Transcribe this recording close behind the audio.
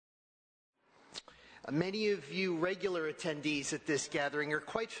Many of you regular attendees at this gathering are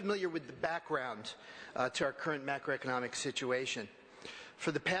quite familiar with the background to our current macroeconomic situation.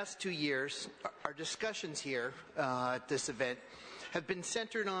 For the past 2 years, our discussions here at this event have been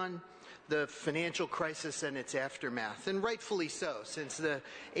centered on the financial crisis and its aftermath, and rightfully so, since the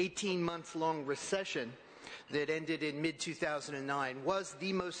 18-month-long recession that ended in mid-2009 was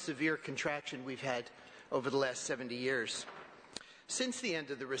the most severe contraction we've had over the last 70 years. Since the end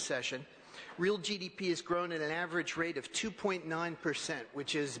of the recession, real GDP has grown at an average rate of 2.9%,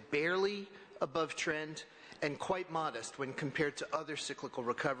 which is barely above trend and quite modest when compared to other cyclical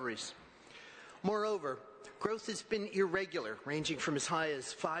recoveries. Moreover, growth has been irregular, ranging from as high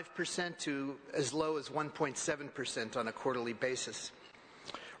as 5% to as low as 1.7% on a quarterly basis.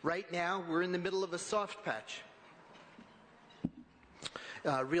 Right now, we're in the middle of a soft patch.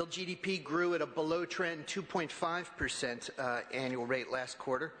 Real GDP grew at a below-trend 2.5% annual rate last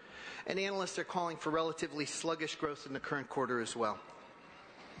quarter, and analysts are calling for relatively sluggish growth in the current quarter as well.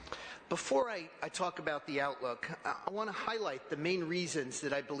 Before I talk about the outlook, I want to highlight the main reasons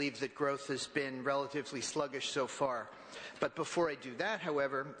that I believe that growth has been relatively sluggish so far. But before I do that,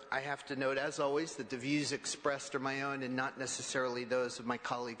 however, I have to note, as always, that the views expressed are my own and not necessarily those of my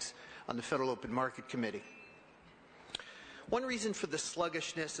colleagues on the Federal Open Market Committee. One reason for the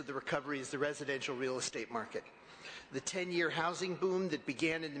sluggishness of the recovery is the residential real estate market. The 10-year housing boom that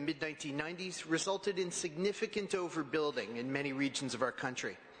began in the mid-1990s resulted in significant overbuilding in many regions of our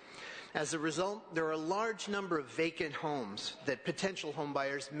country. As a result, there are a large number of vacant homes that potential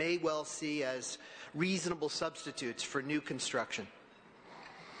homebuyers may well see as reasonable substitutes for new construction.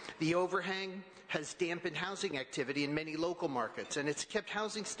 The overhang has dampened housing activity in many local markets, and it's kept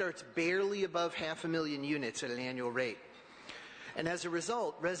housing starts barely above 500,000 units at an annual rate. And as a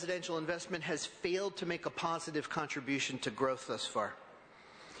result, residential investment has failed to make a positive contribution to growth thus far.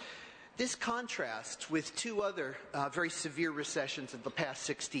 This contrasts with two other very severe recessions of the past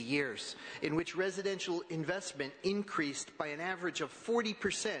 60 years, in which residential investment increased by an average of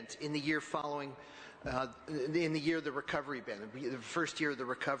 40% in the year following, in the year of the recovery, the first year of the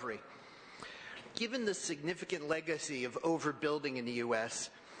recovery. Given the significant legacy of overbuilding in the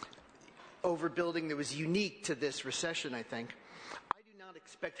U.S., overbuilding that was unique to this recession, I think, I do not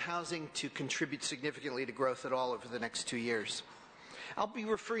expect housing to contribute significantly to growth at all over the next 2 years. I'll be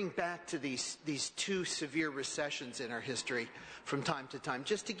referring back to these two severe recessions in our history from time to time,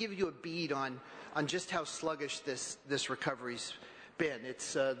 just to give you a bead on just how sluggish this recovery's been.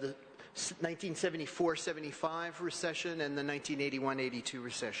 It's the 1974-75 recession and the 1981-82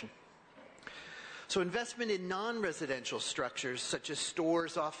 recession. So investment in non-residential structures, such as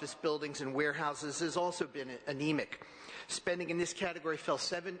stores, office buildings, and warehouses, has also been anemic. Spending in this category fell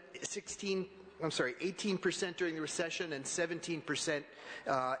 18% during the recession and 17%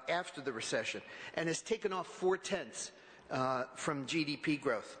 after the recession, and has taken off 4/10 from GDP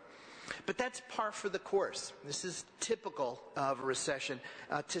growth. But that's par for the course. This is typical of a recession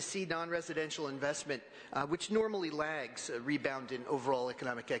to see non-residential investment, which normally lags a rebound in overall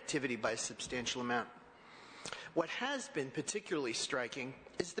economic activity by a substantial amount. What has been particularly striking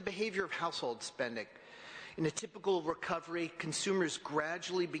is the behavior of household spending. In a typical recovery, consumers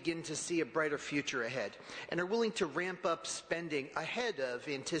gradually begin to see a brighter future ahead and are willing to ramp up spending ahead of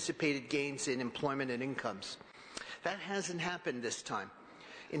anticipated gains in employment and incomes. That hasn't happened this time.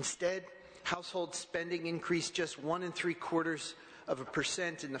 Instead, household spending increased just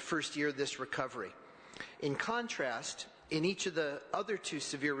 1.75% in the first year of this recovery. In contrast, in each of the other two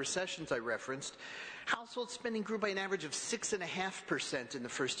severe recessions I referenced, household spending grew by an average of 6.5% in the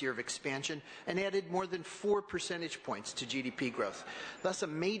first year of expansion and added more than 4 percentage points to GDP growth. Thus, a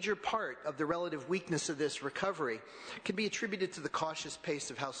major part of the relative weakness of this recovery can be attributed to the cautious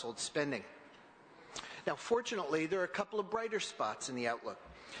pace of household spending. Now, fortunately, there are a couple of brighter spots in the outlook.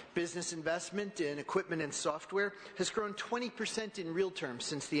 Business investment in equipment and software has grown 20% in real terms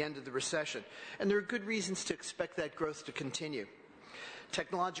since the end of the recession, and there are good reasons to expect that growth to continue.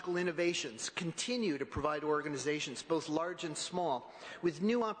 Technological innovations continue to provide organizations, both large and small, with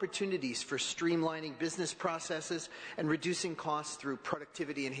new opportunities for streamlining business processes and reducing costs through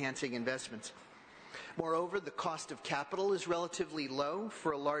productivity-enhancing investments. Moreover, the cost of capital is relatively low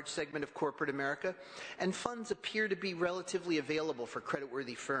for a large segment of corporate America, and funds appear to be relatively available for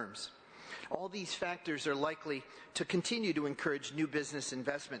creditworthy firms. All these factors are likely to continue to encourage new business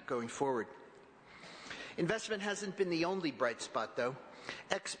investment going forward. Investment hasn't been the only bright spot, though.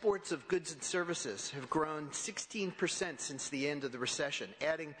 Exports of goods and services have grown 16% since the end of the recession,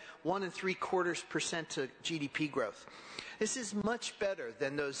 adding 1.75% to GDP growth. This is much better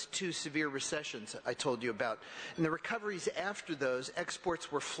than those two severe recessions I told you about. In the recoveries after those,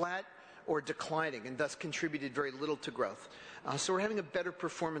 exports were flat or declining and thus contributed very little to growth. So we're having a better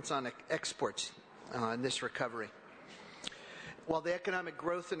performance on exports in this recovery. While the economic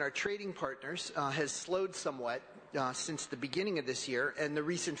growth in our trading partners has slowed somewhat since the beginning of this year, and the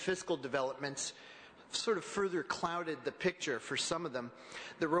recent fiscal developments sort of further clouded the picture for some of them,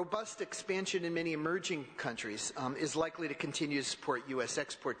 the robust expansion in many emerging countries is likely to continue to support U.S.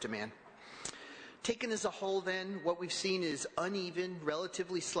 export demand. Taken as a whole, then, what we've seen is uneven,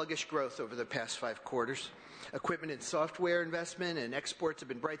 relatively sluggish growth over the past 5 quarters. Equipment and software investment and exports have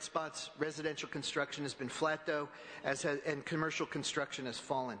been bright spots. Residential construction has been flat, though, and commercial construction has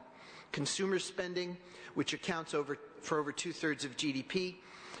fallen. Consumer spending, which accounts for over 2/3 of GDP,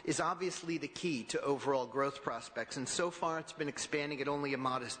 is obviously the key to overall growth prospects, and so far it's been expanding at only a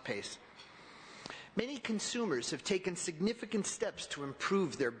modest pace. Many consumers have taken significant steps to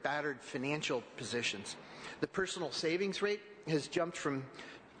improve their battered financial positions. The personal savings rate has jumped from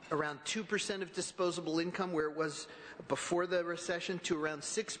around 2% of disposable income, where it was before the recession, to around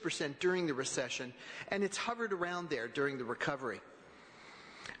 6% during the recession, and it's hovered around there during the recovery.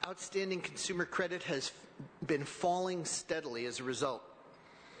 Outstanding consumer credit has been falling steadily as a result.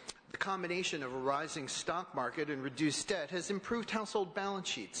 The combination of a rising stock market and reduced debt has improved household balance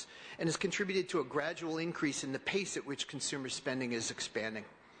sheets and has contributed to a gradual increase in the pace at which consumer spending is expanding.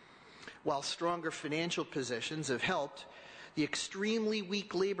 While stronger financial positions have helped, the extremely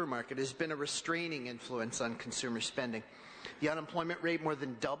weak labor market has been a restraining influence on consumer spending. The unemployment rate more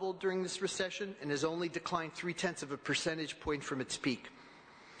than doubled during this recession and has only declined 0.3 of a percentage point from its peak.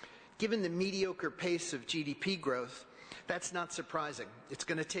 Given the mediocre pace of GDP growth, that's not surprising. It's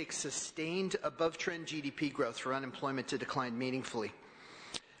going to take sustained above-trend GDP growth for unemployment to decline meaningfully.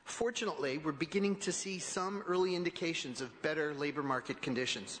 Fortunately, we're beginning to see some early indications of better labor market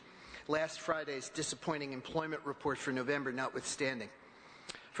conditions. Last Friday's disappointing employment report for November notwithstanding.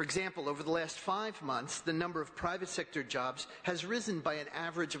 For example, over the last 5 months, the number of private sector jobs has risen by an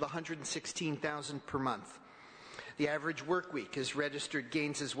average of 116,000 per month. The average work week has registered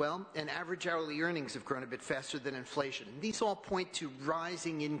gains as well, and average hourly earnings have grown a bit faster than inflation. And these all point to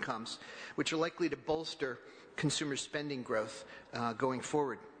rising incomes, which are likely to bolster consumer spending growth going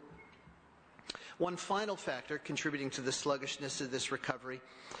forward. One final factor contributing to the sluggishness of this recovery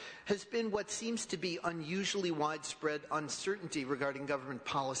has been what seems to be unusually widespread uncertainty regarding government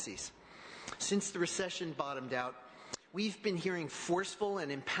policies. Since the recession bottomed out, we've been hearing forceful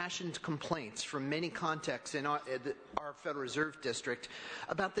and impassioned complaints from many contacts in our Federal Reserve District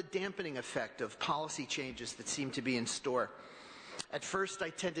about the dampening effect of policy changes that seem to be in store. At first, I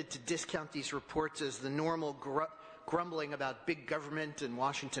tended to discount these reports as the normal grumbling about big government and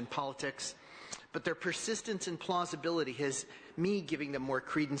Washington politics, but their persistence and plausibility has me giving them more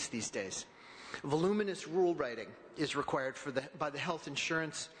credence these days. Voluminous rule writing is required by the health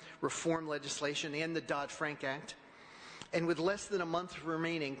insurance reform legislation and the Dodd-Frank Act. And with less than a month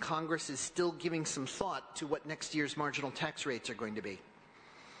remaining, Congress is still giving some thought to what next year's marginal tax rates are going to be.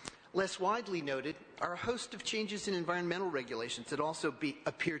 Less widely noted are a host of changes in environmental regulations that also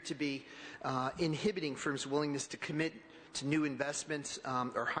appear to be inhibiting firms' willingness to commit to new investments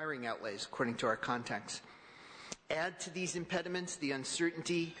or hiring outlays, according to our contacts. Add to these impediments the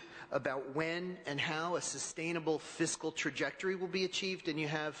uncertainty about when and how a sustainable fiscal trajectory will be achieved, and you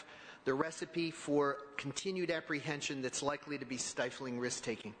have the recipe for continued apprehension that's likely to be stifling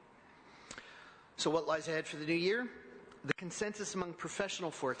risk-taking. So what lies ahead for the new year? The consensus among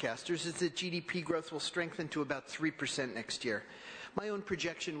professional forecasters is that GDP growth will strengthen to about 3% next year. My own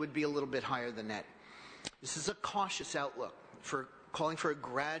projection would be a little bit higher than that. This is a cautious outlook calling for a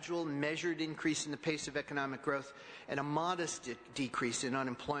gradual, measured increase in the pace of economic growth and a modest decrease in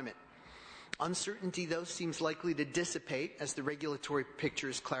unemployment. Uncertainty, though, seems likely to dissipate as the regulatory picture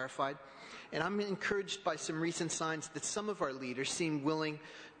is clarified, and I'm encouraged by some recent signs that some of our leaders seem willing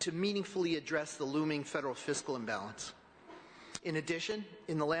to meaningfully address the looming federal fiscal imbalance. In addition,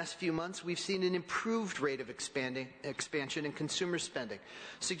 in the last few months, we've seen an improved rate of expansion in consumer spending,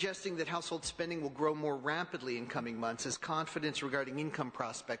 suggesting that household spending will grow more rapidly in coming months as confidence regarding income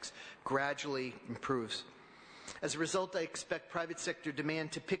prospects gradually improves. As a result, I expect private sector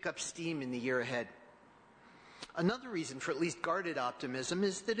demand to pick up steam in the year ahead. Another reason for at least guarded optimism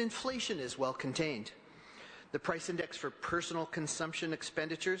is that inflation is well contained. The price index for personal consumption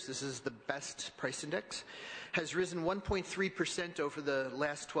expenditures, this is the best price index, has risen 1.3% over the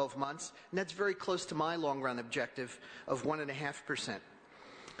last 12 months, and that's very close to my long-run objective of 1.5%.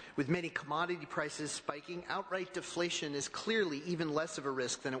 With many commodity prices spiking, outright deflation is clearly even less of a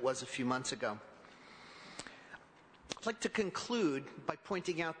risk than it was a few months ago. I'd like to conclude by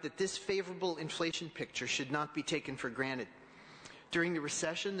pointing out that this favorable inflation picture should not be taken for granted. During the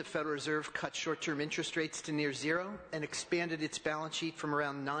recession, the Federal Reserve cut short-term interest rates to near zero and expanded its balance sheet from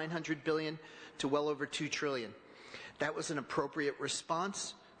around $900 billion to well over $2 trillion. That was an appropriate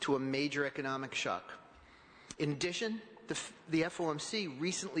response to a major economic shock. In addition, the FOMC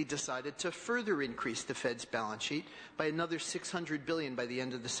recently decided to further increase the Fed's balance sheet by another $600 billion by the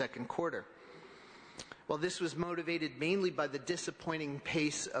end of the second quarter. While this was motivated mainly by the disappointing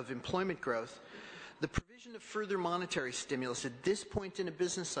pace of employment growth, the provision of further monetary stimulus at this point in a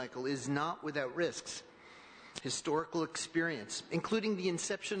business cycle is not without risks. Historical experience, including the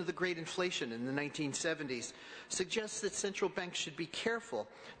inception of the Great Inflation in the 1970s, suggests that central banks should be careful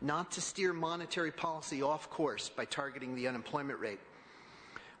not to steer monetary policy off course by targeting the unemployment rate.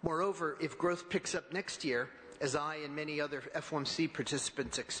 Moreover, if growth picks up next year, as I and many other FOMC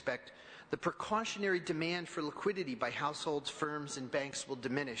participants expect, the precautionary demand for liquidity by households, firms, and banks will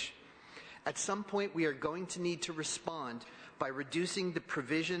diminish. At some point, we are going to need to respond by reducing the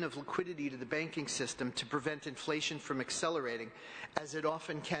provision of liquidity to the banking system to prevent inflation from accelerating, as it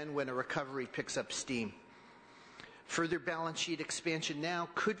often can when a recovery picks up steam. Further balance sheet expansion now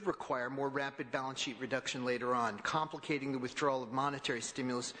could require more rapid balance sheet reduction later on, complicating the withdrawal of monetary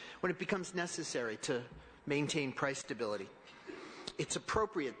stimulus when it becomes necessary to maintain price stability. It's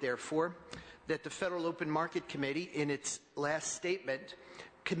appropriate, therefore, that the Federal Open Market Committee, in its last statement,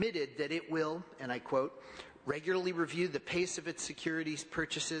 committed that it will, and I quote, regularly review the pace of its securities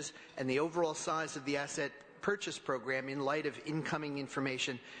purchases and the overall size of the asset purchase program in light of incoming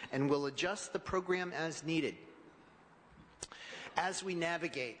information and will adjust the program as needed. As we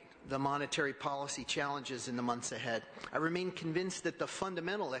navigate the monetary policy challenges in the months ahead, I remain convinced that the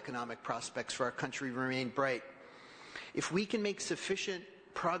fundamental economic prospects for our country remain bright. If we can make sufficient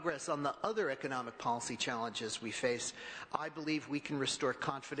progress on the other economic policy challenges we face, I believe we can restore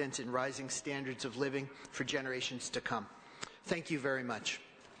confidence in rising standards of living for generations to come. Thank you very much.